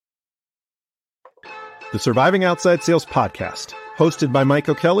The Surviving Outside Sales Podcast, hosted by Mike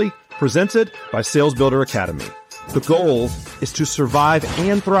O'Kelly, presented by Sales Builder Academy. The goal is to survive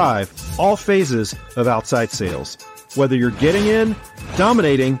and thrive all phases of outside sales, whether you're getting in,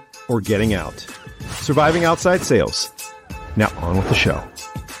 dominating, or getting out. Surviving Outside Sales. Now on with the show.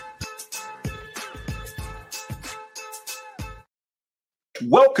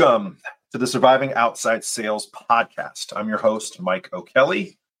 Welcome to the Surviving Outside Sales Podcast. I'm your host, Mike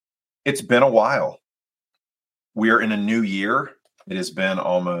O'Kelly. It's been a while. We are in a new year. It has been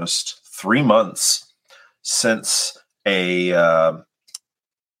almost 3 months since a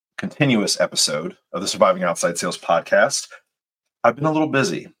continuous episode of the Surviving Outside Sales Podcast. I've been a little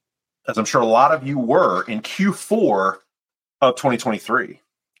busy, as I'm sure a lot of you were in Q4 of 2023,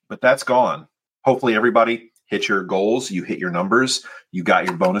 but that's gone. Hopefully everybody hit your goals, you hit your numbers, you got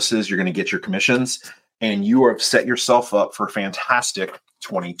your bonuses, you're going to get your commissions, and you have set yourself up for a fantastic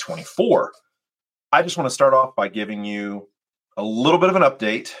 2024. I just want to start off by giving you a little bit of an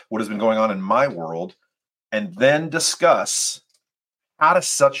update, what has been going on in my world, and then discuss how to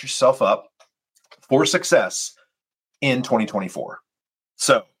set yourself up for success in 2024.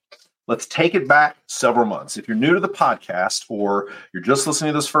 So let's take it back several months. If you're new to the podcast or you're just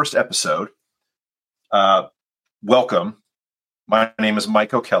listening to this first episode, welcome. My name is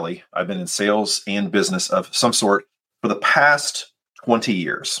Mike O'Kelly. I've been in sales and business of some sort for the past 20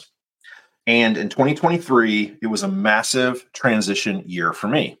 years. And in 2023, it was a massive transition year for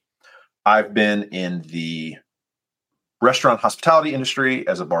me. I've been in the restaurant hospitality industry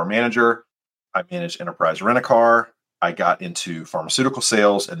as a bar manager. I managed enterprise rent-a-car. I got into pharmaceutical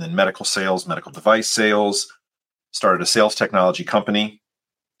sales and then medical sales, medical device sales, started a sales technology company.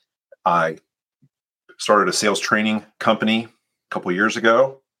 I started a sales training company a couple of years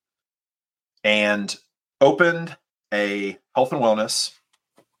ago and opened a health and wellness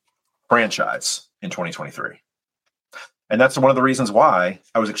franchise in 2023. And that's one of the reasons why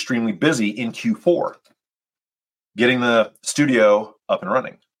I was extremely busy in Q4, getting the studio up and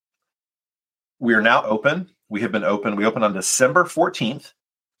running. We are now open. We have been open. We opened on December 14th.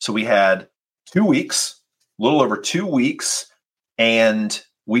 So we had 2 weeks, a little over 2 weeks, and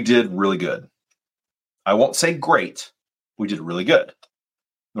we did really good. I won't say great. We did really good.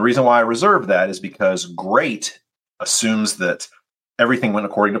 The reason why I reserve that is because great assumes that everything went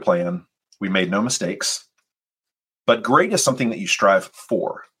according to plan. We made no mistakes. But great is something that you strive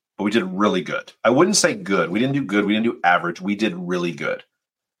for. But we did really good. I wouldn't say good. We didn't do good. We didn't do average. We did really good.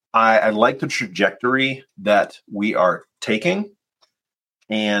 I like the trajectory that we are taking.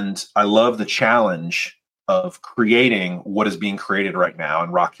 And I love the challenge of creating what is being created right now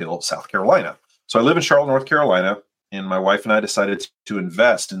in Rock Hill, South Carolina. So I live in Charlotte, North Carolina, and my wife and I decided to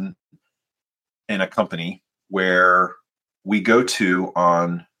invest in a company where we did go to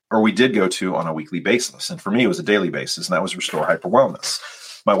on a weekly basis. And for me, it was a daily basis, and that was Restore Hyper Wellness.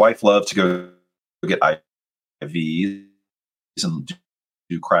 My wife loved to go get IVs and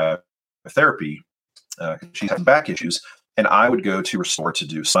do cryotherapy. She's having back issues. And I would go to Restore to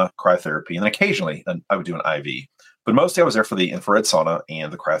do some cryotherapy. And then occasionally I would do an IV. But mostly I was there for the infrared sauna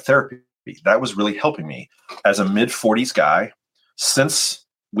and the cryotherapy. That was really helping me as a mid-40s guy. Since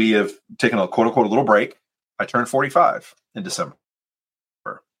we have taken a quote-unquote little break, I turned 45 in December.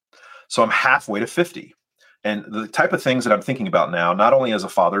 So I'm halfway to 50. And the type of things that I'm thinking about now, not only as a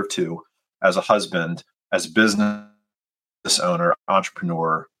father of two, as a husband, as a business owner,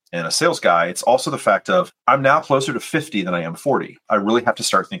 entrepreneur, and a sales guy, it's also the fact of I'm now closer to 50 than I am 40. I really have to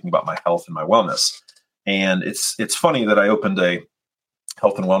start thinking about my health and my wellness. And it's funny that I opened a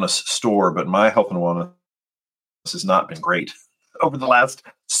health and wellness store, but my health and wellness has not been great over the last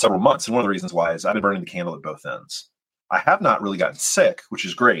several months. And one of the reasons why is I've been burning the candle at both ends. I have not really gotten sick, which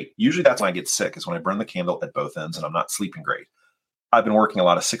is great. Usually that's when I get sick, is when I burn the candle at both ends and I'm not sleeping great. I've been working a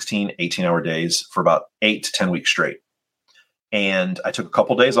lot of 16, 18-hour days for about 8 to 10 weeks straight. And I took a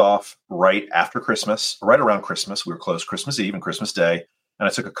couple days off right after Christmas, right around Christmas. We were closed Christmas Eve and Christmas Day. And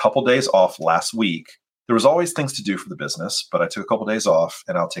I took a couple days off last week. There was always things to do for the business, but I took a couple days off,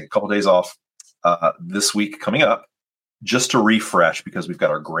 and I'll take a couple days off this week coming up just to refresh, because we've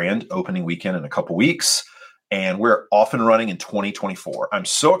got our grand opening weekend in a couple weeks. And we're off and running in 2024. I'm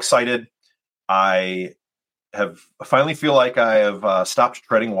so excited. I finally feel like I have stopped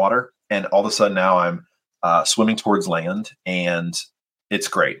treading water, and all of a sudden now I'm swimming towards land, and it's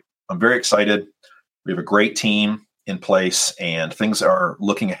great. I'm very excited. We have a great team in place, and things are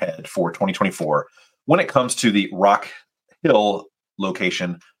looking ahead for 2024 when it comes to the Rock Hill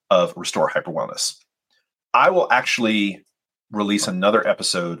location of Restore Hyper Wellness. I will actually release another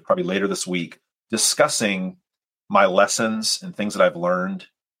episode probably later this week discussing my lessons and things that I've learned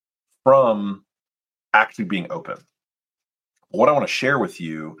from actually being open. What I want to share with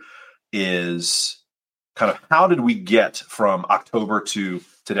you is kind of how did we get from October to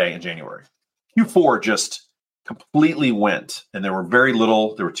today in January? Q4 just completely went, and there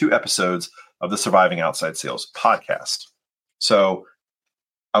were 2 episodes of the Surviving Outside Sales podcast. So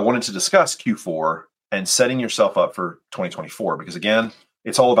I wanted to discuss Q4 and setting yourself up for 2024, because again,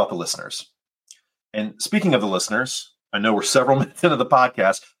 it's all about the listeners. And speaking of the listeners, I know we're several minutes into the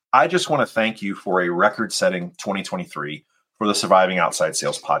podcast. I just want to thank you for a record-setting 2023 for the Surviving Outside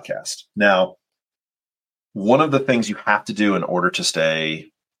Sales podcast. Now, one of the things you have to do in order to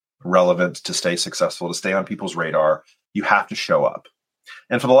stay relevant, to stay successful, to stay on people's radar, you have to show up.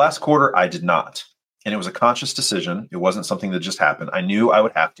 And for the last quarter, I did not. And it was a conscious decision. It wasn't something that just happened. I knew I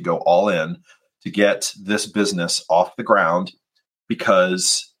would have to go all in to get this business off the ground,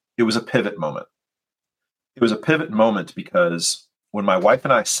 because it was a pivot moment. It was a pivot moment because when my wife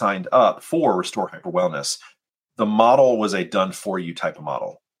and I signed up for Restore Hyper Wellness, the model was a done for you type of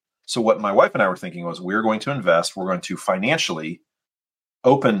model. So what my wife and I were thinking was, we're going to invest, we're going to financially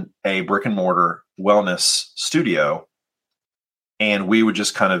open a brick and mortar wellness studio, and we would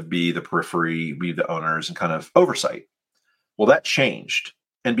just kind of be the periphery, be the owners and kind of oversight. Well, that changed.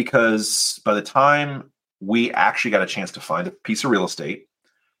 And because by the time we actually got a chance to find a piece of real estate,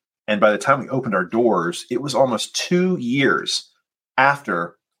 and by the time we opened our doors, it was almost 2 years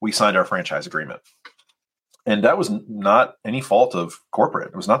after we signed our franchise agreement. And that was not any fault of corporate.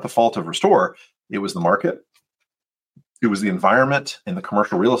 It was not the fault of Restore. It was the market. It was the environment in the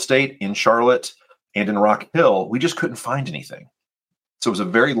commercial real estate in Charlotte and in Rock Hill. We just couldn't find anything. So it was a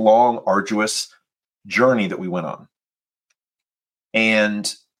very long, arduous journey that we went on.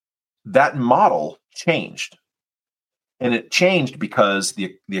 And that model changed. And it changed because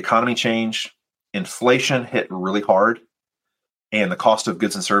the economy changed, inflation hit really hard, and the cost of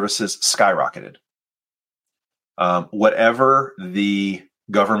goods and services skyrocketed. Whatever the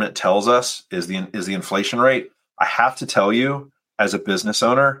government tells us is the inflation rate, I have to tell you, as a business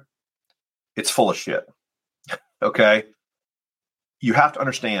owner, it's full of shit. Okay? You have to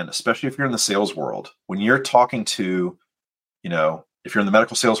understand, especially if you're in the sales world, when you're talking to, if you're in the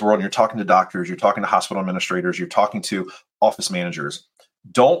medical sales world and you're talking to doctors, you're talking to hospital administrators, you're talking to office managers,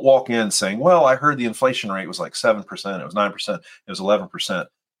 don't walk in saying, well, I heard the inflation rate was like 7%, it was 9%, it was 11%.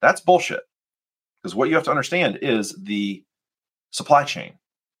 That's bullshit. Because what you have to understand is the supply chain.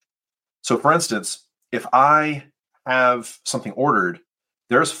 So for instance, if I have something ordered,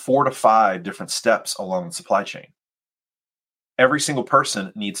 there's 4 to 5 different steps along the supply chain. Every single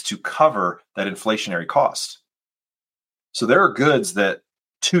person needs to cover that inflationary cost. So there are goods that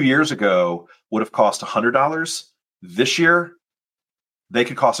 2 years ago would have cost $100. This year, they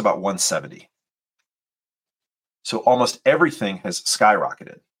could cost about $170. So almost everything has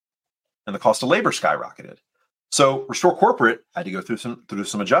skyrocketed, and the cost of labor skyrocketed. So Restore Corporate had to go through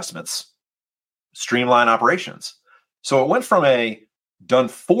some adjustments, streamline operations. So it went from a done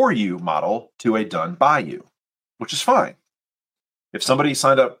for you model to a done by you, which is fine. If somebody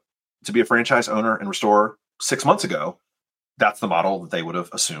signed up to be a franchise owner in Restore 6 months ago, that's the model that they would have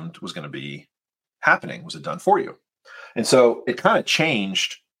assumed was going to be happening, was it done for you. And so it kind of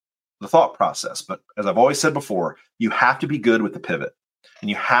changed the thought process. But as I've always said before, you have to be good with the pivot, and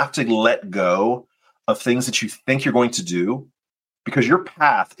you have to let go of things that you think you're going to do, because your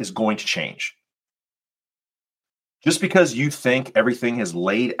path is going to change. Just because you think everything is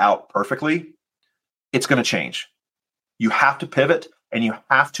laid out perfectly, it's going to change. You have to pivot, and you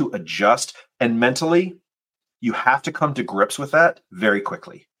have to adjust, and mentally, you have to come to grips with that very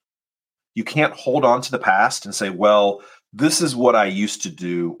quickly. You can't hold on to the past and say, well, this is what I used to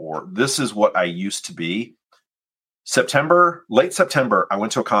do, or this is what I used to be. Late September, I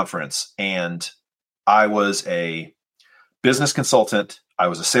went to a conference, and I was a business consultant. I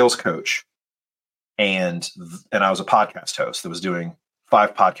was a sales coach, and I was a podcast host that was doing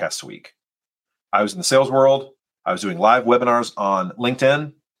 5 podcasts a week. I was in the sales world. I was doing live webinars on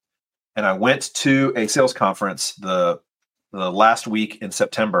LinkedIn, and I went to a sales conference the last week in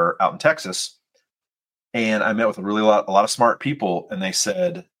September out in Texas, and I met with a lot of smart people, and they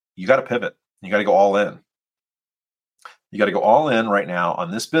said, you got to pivot. You got to go all in. You got to go all in right now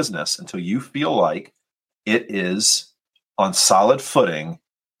on this business until you feel like it is on solid footing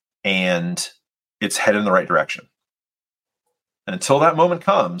and it's headed in the right direction. And until that moment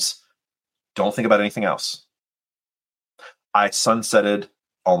comes, don't think about anything else. I sunsetted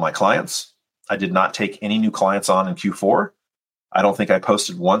all my clients. I did not take any new clients on in Q4. I don't think I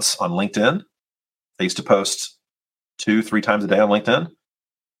posted once on LinkedIn. I used to post 2-3 times a day on LinkedIn.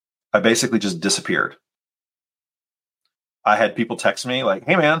 I basically just disappeared. I had people text me like,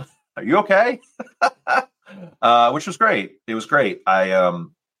 hey man, Are you okay? Which was great. It was great. I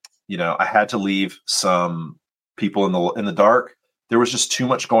had to leave some people in the dark. There was just too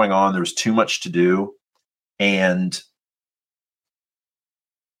much going on. There was too much to do. And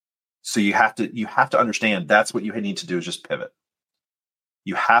so you have to understand that's what you need to do, is just pivot.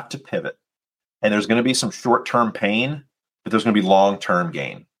 You have to pivot. And there's going to be some short-term pain, but there's going to be long-term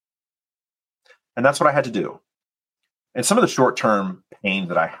gain. And that's what I had to do. And some of the short-term pain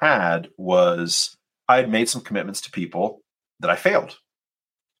that I had was I had made some commitments to people that I failed.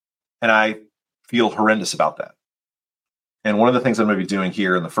 And I feel horrendous about that. And one of the things I'm going to be doing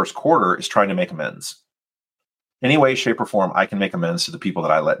here in the first quarter is trying to make amends. Any way, shape, or form I can make amends to the people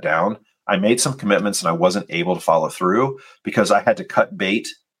that I let down. I made some commitments and I wasn't able to follow through because I had to cut bait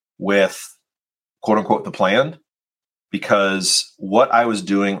with, quote unquote, the plan, because what I was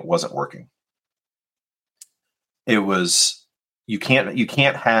doing wasn't working. It was, you can't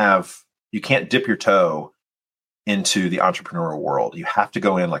dip your toe into the entrepreneurial world. You have to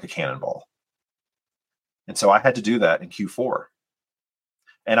go in like a cannonball. And so I had to do that in Q4.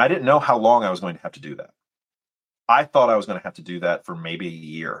 And I didn't know how long I was going to have to do that. I thought I was going to have to do that for maybe a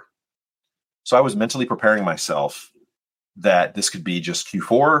year. So I was mentally preparing myself that this could be just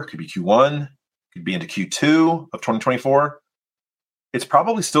Q4, could be Q1, could be into Q2 of 2024. It's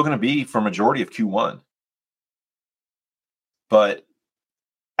probably still going to be for a majority of Q1. But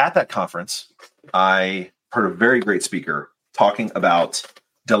at that conference, I heard a very great speaker talking about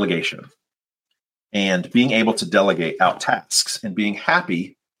delegation and being able to delegate out tasks and being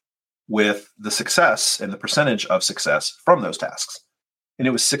happy with the success and the percentage of success from those tasks. And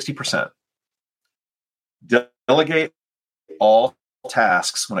it was 60%. Delegate all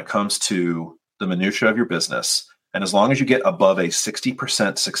tasks when it comes to the minutia of your business. And as long as you get above a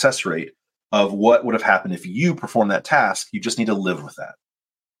 60% success rate of what would have happened if you performed that task, you just need to live with that.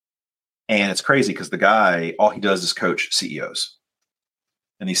 And it's crazy because the guy, all he does is coach CEOs.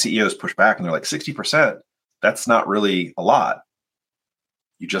 And these CEOs push back and they're like, 60%, that's not really a lot.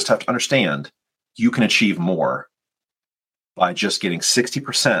 You just have to understand you can achieve more by just getting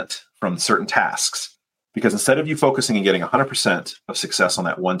 60% from certain tasks. Because instead of you focusing and getting 100% of success on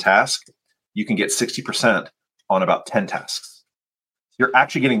that one task, you can get 60% on about 10 tasks. You're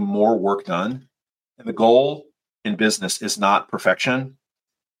actually getting more work done. And the goal in business is not perfection.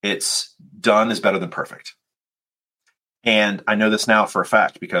 It's done is better than perfect. And I know this now for a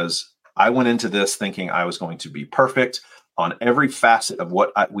fact because I went into this thinking I was going to be perfect on every facet of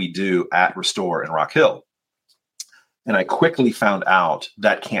what we do at Restore in Rock Hill. And I quickly found out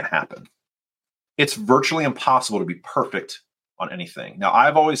that can't happen. It's virtually impossible to be perfect on anything. Now,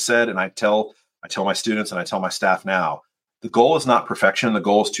 I've always said, and I tell my students and I tell my staff now, the goal is not perfection. The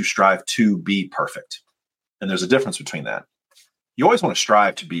goal is to strive to be perfect. And there's a difference between that. You always want to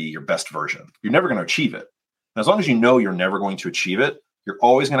strive to be your best version. You're never going to achieve it. And as long as you know you're never going to achieve it, you're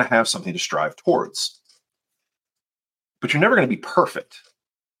always going to have something to strive towards. But you're never going to be perfect.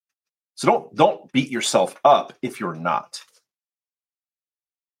 So don't beat yourself up if you're not.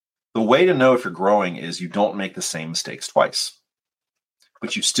 The way to know if you're growing is you don't make the same mistakes twice,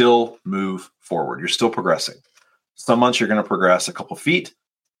 but you still move forward. You're still progressing. Some months you're going to progress a couple feet.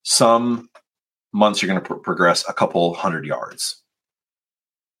 Some months you're going to progress a couple 100 yards.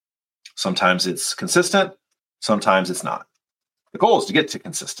 Sometimes it's consistent. Sometimes it's not. The goal is to get to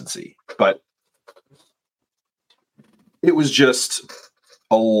consistency, but it was just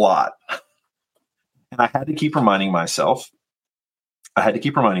a lot. And I had to keep reminding myself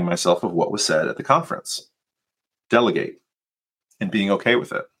of what was said at the conference. Delegate and being okay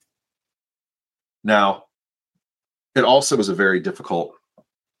with it. Now, it also was a very difficult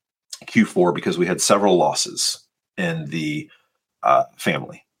Q4 because we had several losses in the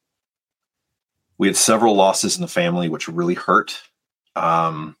family. We had several losses in the family, which really hurt.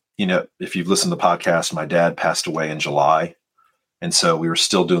 If you've listened to the podcast, my dad passed away in July. And so we were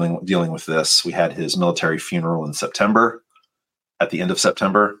still dealing with this. We had his military funeral in September, at the end of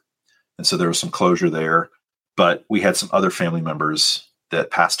September. And so there was some closure there. But we had some other family members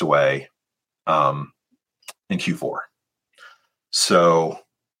that passed away in Q4. So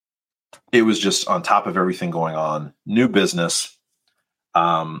it was just on top of everything going on. New business.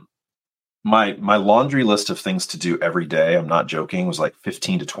 My laundry list of things to do every day, I'm not joking, was like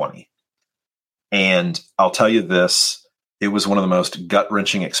 15 to 20. And I'll tell you this, it was one of the most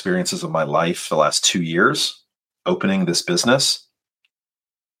gut-wrenching experiences of my life the last 2 years, opening this business.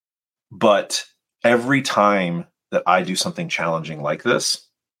 But every time that I do something challenging like this,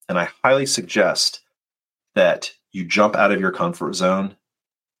 and I highly suggest that you jump out of your comfort zone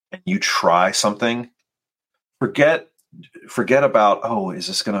and you try something, forget Forget about, oh,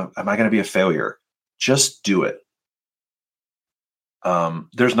 am I going to be a failure? Just do it.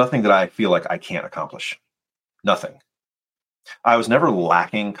 There's nothing that I feel like I can't accomplish. Nothing. I was never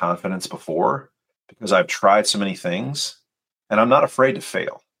lacking confidence before because I've tried so many things and I'm not afraid to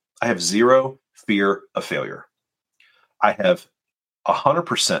fail. I have zero fear of failure. I have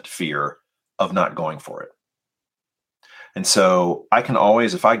 100% fear of not going for it. And so I can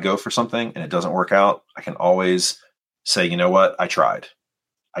always, if I go for something and it doesn't work out, I can always say, you know what? I tried.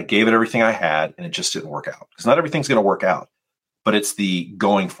 I gave it everything I had and it just didn't work out. Because not everything's going to work out, but it's the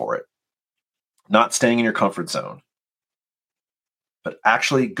going for it, not staying in your comfort zone, but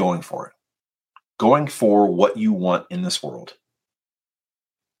actually going for it, going for what you want in this world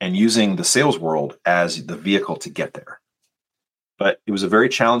and using the sales world as the vehicle to get there. But it was a very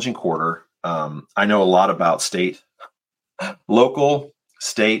challenging quarter. I know a lot about local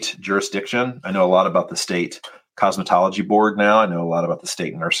state jurisdiction. I know a lot about the state cosmetology board now. I know a lot about the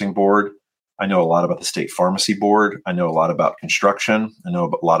state nursing board. I know a lot about the state pharmacy board. I know a lot about construction. I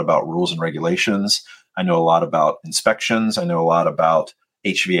know a lot about rules and regulations. I know a lot about inspections. I know a lot about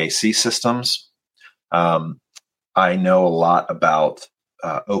HVAC systems. I know a lot about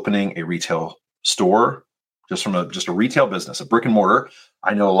opening a retail store, just from a retail business, a brick and mortar.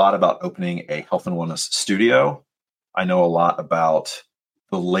 I know a lot about opening a health and wellness studio. I know a lot about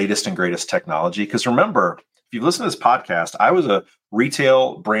the latest and greatest technology. Because remember, if you listen to this podcast, I was a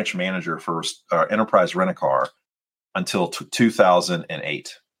retail branch manager for Enterprise Rent-A-Car until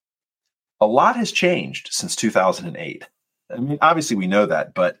 2008. A lot has changed since 2008. I mean, obviously we know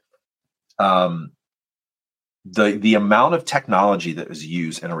that, but the amount of technology that is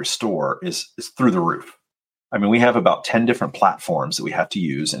used in a store is through the roof. I mean, we have about 10 different platforms that we have to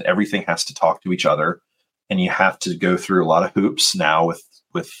use, and everything has to talk to each other. And you have to go through a lot of hoops now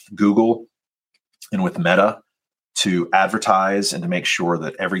with Google and with Meta to advertise and to make sure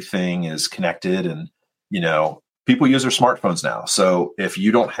that everything is connected. And, people use their smartphones now. So if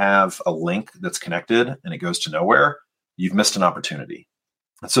you don't have a link that's connected and it goes to nowhere, you've missed an opportunity.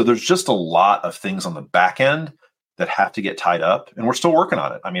 And so there's just a lot of things on the back end that have to get tied up, and we're still working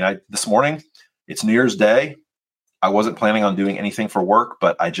on it. I mean, this morning, it's New Year's Day. I wasn't planning on doing anything for work,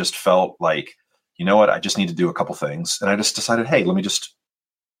 but I just felt like, you know what, I just need to do a couple things. And I just decided, hey, let me just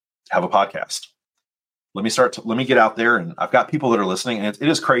have a podcast. Let me get out there. And I've got people that are listening. And it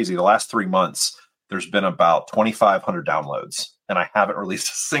is crazy. The last 3 months, there's been about 2,500 downloads. And I haven't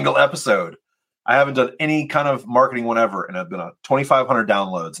released a single episode. I haven't done any kind of marketing, whatever. And I've been on 2,500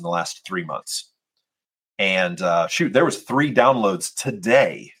 downloads in the last 3 months. And there was 3 downloads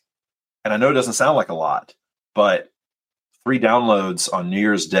today. And I know it doesn't sound like a lot, but 3 downloads on New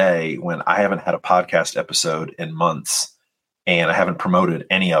Year's Day when I haven't had a podcast episode in months and I haven't promoted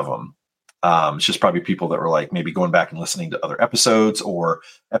any of them. It's just probably people that were like maybe going back and listening to other episodes or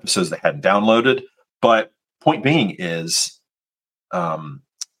episodes they hadn't downloaded. But point being is, I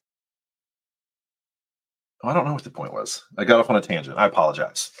don't know what the point was. I got off on a tangent. I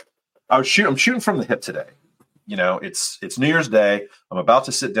apologize. I'm shooting from the hip today. It's New Year's Day. I'm about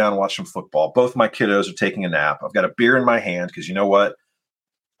to sit down and watch some football. Both my kiddos are taking a nap. I've got a beer in my hand because you know what?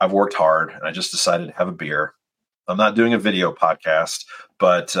 I've worked hard and I just decided to have a beer. I'm not doing a video podcast,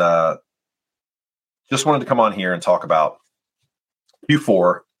 but just wanted to come on here and talk about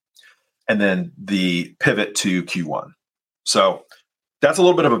Q4 and then the pivot to Q1. So that's a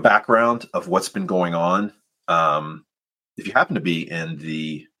little bit of a background of what's been going on. If you happen to be in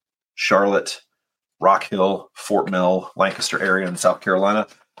the Charlotte, Rock Hill, Fort Mill, Lancaster area in South Carolina,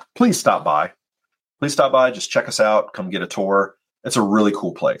 please stop by. Please stop by. Just check us out. Come get a tour. It's a really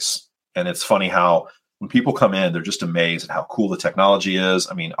cool place. And it's funny how when people come in, they're just amazed at how cool the technology is.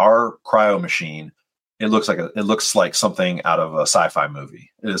 I mean, our cryo machine, it looks like something out of a sci-fi movie.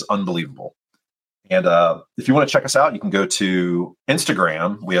 It is unbelievable. And if you want to check us out, you can go to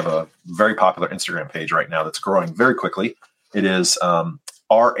Instagram. We have a very popular Instagram page right now that's growing very quickly. It is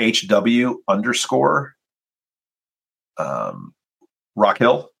RHW _ Rock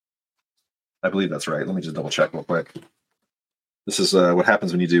Hill. I believe that's right. Let me just double check real quick. This is what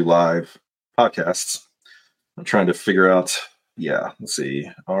happens when you do live podcasts. I'm trying to figure out. Yeah, let's see.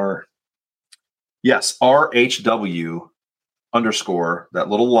 RHW _ that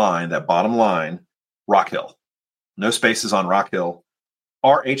little line, that bottom line, Rock Hill. No spaces on Rock Hill.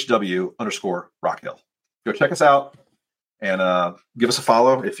 RHW _ Rock Hill. Go check us out and give us a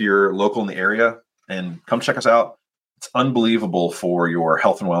follow if you're local in the area, and come check us out. It's unbelievable for your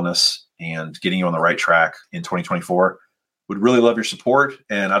health and wellness and getting you on the right track in 2024. Would really love your support,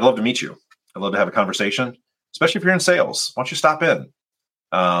 and I'd love to meet you. I'd love to have a conversation, especially if you're in sales. Why don't you stop in?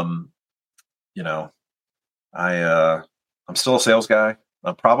 I I'm still a sales guy.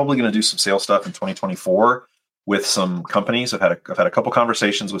 I'm probably going to do some sales stuff in 2024 with some companies. I've had a couple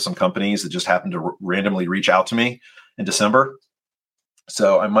conversations with some companies that just happened to randomly reach out to me in December.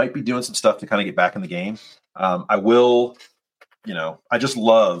 So I might be doing some stuff to kind of get back in the game. I will, I just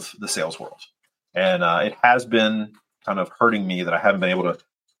love the sales world. And it has been kind of hurting me that I haven't been able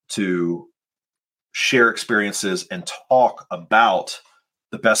to share experiences and talk about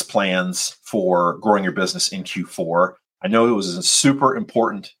the best plans for growing your business in Q4. I know it was a super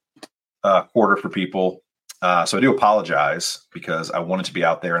important quarter for people. So I do apologize because I wanted to be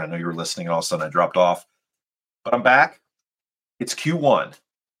out there and I know you were listening and all of a sudden I dropped off. But I'm back. It's Q1.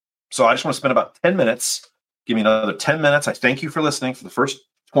 So I just want to spend about 10 minutes. Give me another 10 minutes. I thank you for listening for the first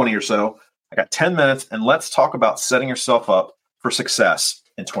 20 or so. I got 10 minutes and let's talk about setting yourself up for success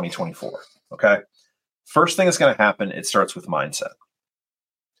in 2024. Okay. First thing that's going to happen, it starts with mindset.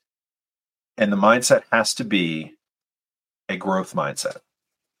 And the mindset has to be a growth mindset.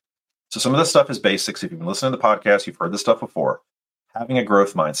 So some of this stuff is basics. If you've been listening to the podcast, you've heard this stuff before. Having a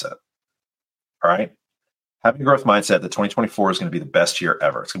growth mindset. All right. Having a growth mindset that 2024 is going to be the best year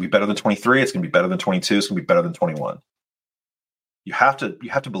ever. It's going to be better than 23. It's going to be better than 22. It's going to be better than 21. You have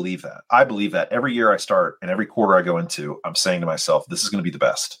to believe that. I believe that every year I start and every quarter I go into, I'm saying to myself, this is going to be the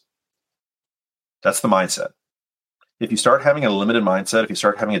best. That's the mindset. If you start having a limited mindset, if you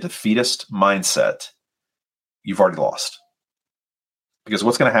start having a defeatist mindset, you've already lost. Because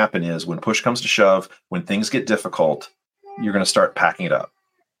what's going to happen is when push comes to shove, when things get difficult, you're going to start packing it up.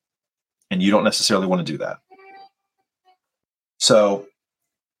 And you don't necessarily want to do that. So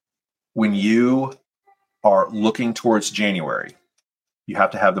when you are looking towards January, you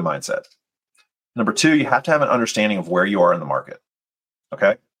have to have the mindset. Number two, you have to have an understanding of where you are in the market.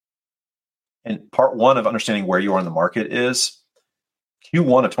 Okay. And part one of understanding where you are in the market is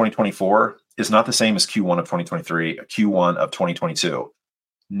Q1 of 2024 is not the same as Q1 of 2023, Q1 of 2022.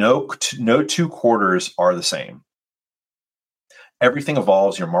 No two quarters are the same. Everything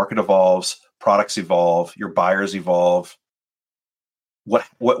evolves. Your market evolves. Products evolve. Your buyers evolve.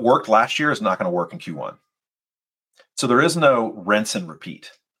 What worked last year is not going to work in Q1. So there is no rinse and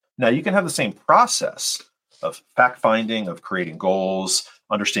repeat. Now, you can have the same process of fact finding, of creating goals,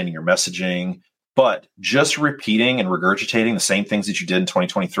 understanding your messaging, but just repeating and regurgitating the same things that you did in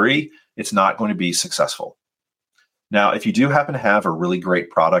 2023, it's not going to be successful. Now, if you do happen to have a really great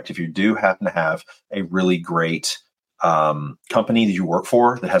product, if you do happen to have a really great company that you work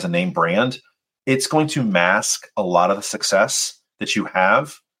for that has a name brand, it's going to mask a lot of the success that you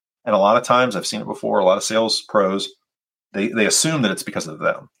have. And a lot of times, I've seen it before, a lot of sales pros, they assume that it's because of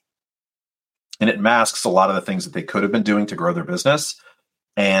them. And it masks a lot of the things that they could have been doing to grow their business.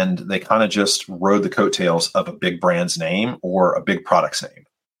 And they kind of just rode the coattails of a big brand's name or a big product's name.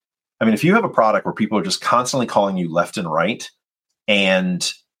 I mean, if you have a product where people are just constantly calling you left and right, and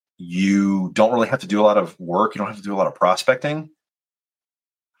you don't really have to do a lot of work, you don't have to do a lot of prospecting,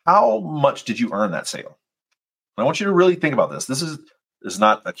 how much did you earn that sale? I want you to really think about this. This is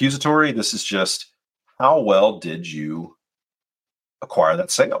not accusatory. This is just, how well did you acquire that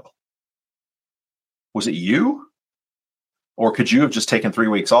sale? Was it you? Or could you have just taken 3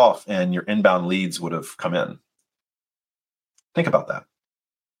 weeks off and your inbound leads would have come in? Think about that.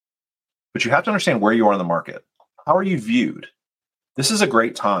 But you have to understand where you are in the market. How are you viewed? This is a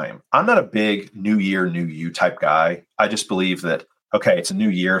great time. I'm not a big new year, new you type guy. I just believe that, okay, it's a new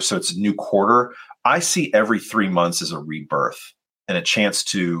year, so it's a new quarter. I see every 3 months as a rebirth and a chance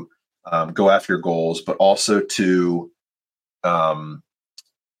to go after your goals, but also to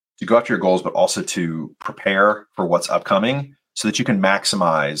go after your goals, but also to prepare for what's upcoming so that you can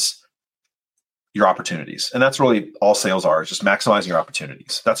maximize your opportunities. And that's really all sales are, is just maximizing your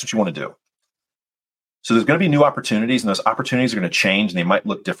opportunities. That's what you want to do. So there's going to be new opportunities, and those opportunities are going to change, and they might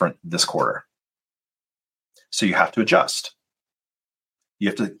look different this quarter. So you have to adjust. You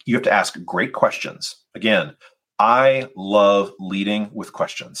have to ask great questions. Again, I love leading with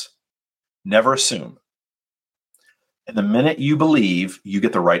questions. Never assume. And the minute you believe you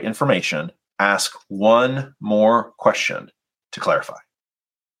get the right information, ask one more question to clarify.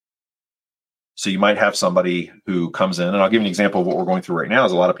 So you might have somebody who comes in, and I'll give you an example of what we're going through right now.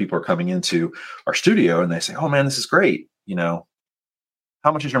 Is a lot of people are coming into our studio and they say, "Oh man, this is great. How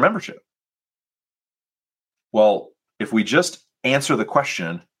much is your membership?" Well, if we just answer the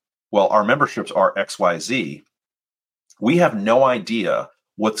question, well, our memberships are XYZ, we have no idea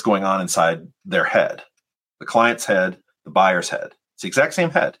what's going on inside their head, the client's head, the buyer's head. It's the exact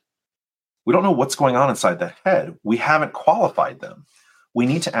same head. We don't know what's going on inside that head. We haven't qualified them. We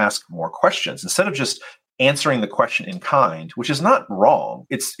need to ask more questions instead of just answering the question in kind, which is not wrong.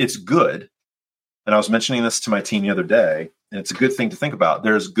 It's good. And I was mentioning this to my team the other day, and it's a good thing to think about.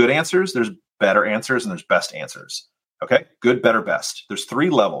 There's good answers, there's better answers, and there's best answers. Okay? Good, better, best. There's 3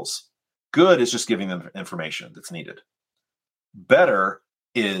 levels. Good is just giving them information that's needed. Better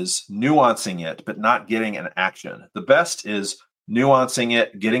is nuancing it, but not getting an action. The best is nuancing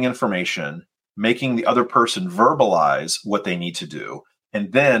it, getting information, making the other person verbalize what they need to do,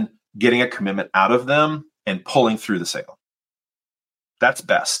 and then getting a commitment out of them and pulling through the sale. That's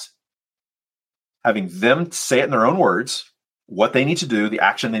best. Having them say it in their own words, what they need to do, the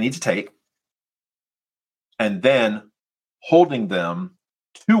action they need to take, and then holding them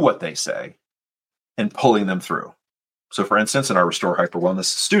to what they say and pulling them through. So for instance, in our Restore Hyper Wellness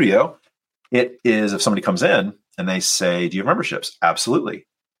studio, it is if somebody comes in and they say, do you have memberships? Absolutely.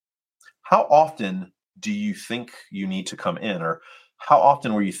 How often do you think you need to come in? Or how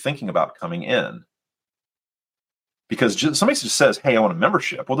often were you thinking about coming in? Because somebody just says, hey, I want a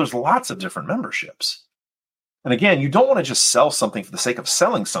membership. Well, there's lots of different memberships. And again, you don't want to just sell something for the sake of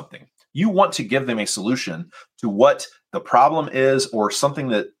selling something. You want to give them a solution to what the problem is or something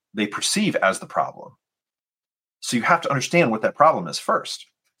that they perceive as the problem. So you have to understand what that problem is first.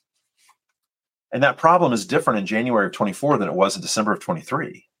 And that problem is different in January of 24 than it was in December of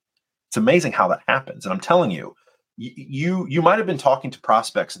 23. It's amazing how that happens. And I'm telling you, you might have been talking to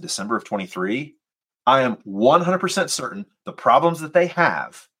prospects in December of 23. I am 100% certain the problems that they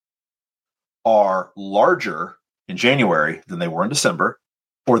have are larger in January than they were in December,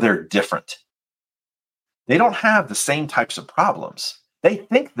 or they're different. They don't have the same types of problems. They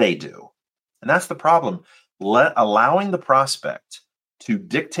think they do. And that's the problem. Allowing the prospect to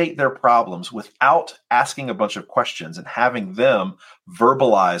dictate their problems without asking a bunch of questions and having them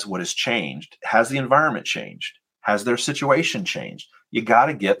verbalize what has changed. Has the environment changed? Has their situation changed? You got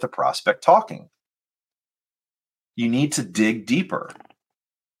to get the prospect talking. You need to dig deeper.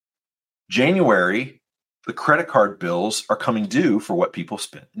 January, the credit card bills are coming due for what people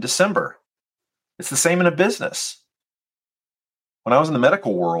spent in December. It's the same in a business. When I was in the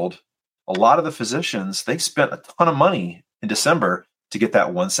medical world, a lot of the physicians, they spent a ton of money in December to get that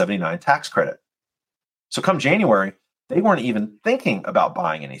 179 tax credit. So come January, they weren't even thinking about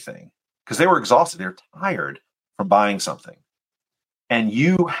buying anything because they were exhausted. They were tired from buying something. And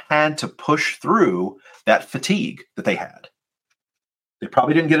you had to push through that fatigue that they had. They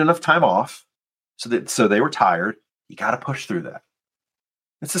probably didn't get enough time off, so they were tired. You got to push through that.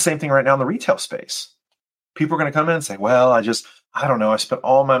 It's the same thing right now in the retail space. People are going to come in and say, well, I don't know. I spent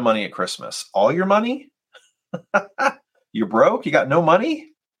all my money at Christmas. All your money? You're broke? You got no money?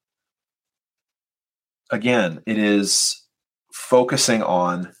 Again, it is focusing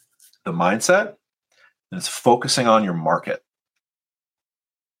on the mindset, and it's focusing on your market.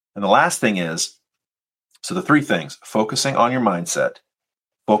 And the last thing is, so the 3 things, focusing on your mindset,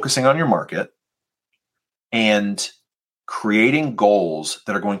 focusing on your market, and creating goals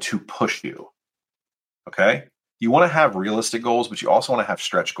that are going to push you. Okay? You want to have realistic goals, but you also want to have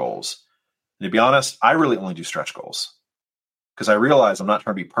stretch goals. And to be honest, I really only do stretch goals because I realize I'm not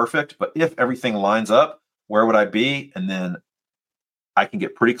trying to be perfect, but if everything lines up, where would I be? And then I can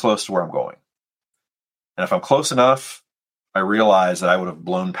get pretty close to where I'm going. And if I'm close enough, I realize that I would have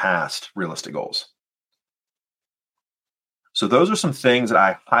blown past realistic goals. So those are some things that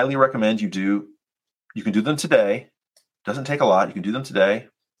I highly recommend you do. You can do them today. Doesn't take a lot. You can do them today.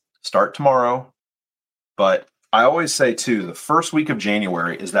 Start tomorrow. But I always say too, the first week of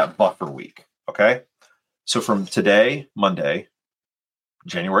January is that buffer week. Okay. So from today, Monday,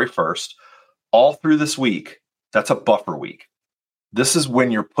 January 1st, all through this week, that's a buffer week. This is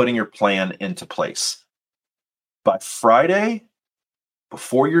when you're putting your plan into place. By Friday,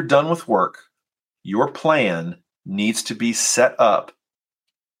 before you're done with work, your plan needs to be set up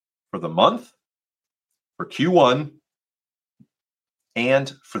for the month, for Q1,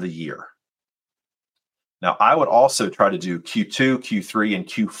 and for the year. Now, I would also try to do Q2, Q3, and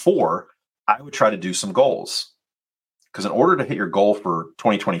Q4. I would try to do some goals. Because in order to hit your goal for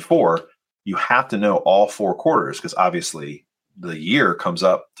 2024, you have to know all 4 quarters, because obviously the year comes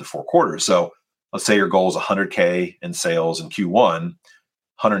up to 4 quarters. So let's say your goal is 100K in sales in Q1,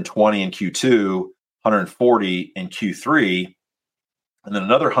 120 in Q2, 140 in Q3, and then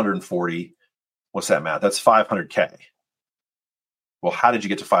another 140. What's that math? That's 500K. Well, how did you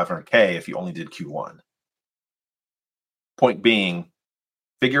get to 500K if you only did Q1? Point being,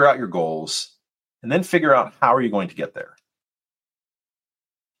 figure out your goals and then figure out how are you going to get there.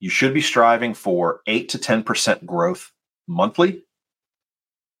 You should be striving for 8 to 10% growth monthly.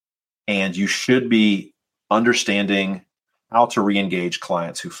 And you should be understanding how to re-engage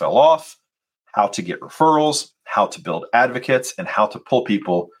clients who fell off, how to get referrals, how to build advocates, and how to pull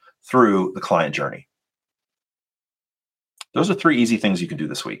people through the client journey. Those are 3 easy things you can do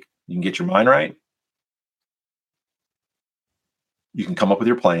this week. You can get your mind right. You can come up with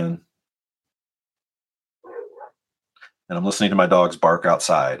your plan. And I'm listening to my dogs bark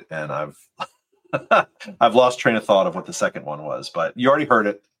outside, and I've I've lost train of thought of what the second one was, but you already heard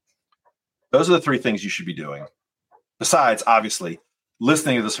it. Those are the 3 things you should be doing. Besides, obviously,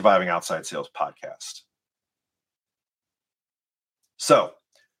 listening to the Surviving Outside Sales podcast. So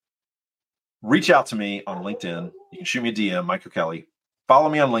reach out to me on LinkedIn. You can shoot me a DM, Mike O'Kelly. Follow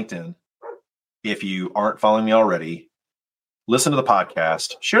me on LinkedIn. If you aren't following me already, listen to the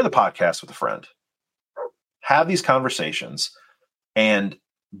podcast, share the podcast with a friend. Have these conversations and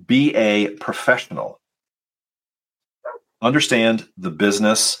be a professional. Understand the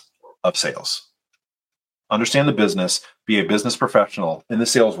business of sales. Understand the business, be a business professional in the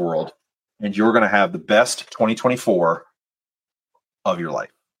sales world, and you're going to have the best 2024 of your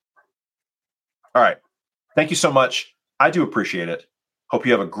life. All right. Thank you so much. I do appreciate it. Hope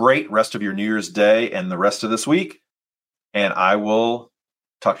you have a great rest of your New Year's Day and the rest of this week. And I will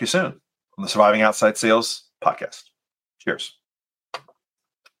talk to you soon on the Surviving Outside Sales podcast. Cheers.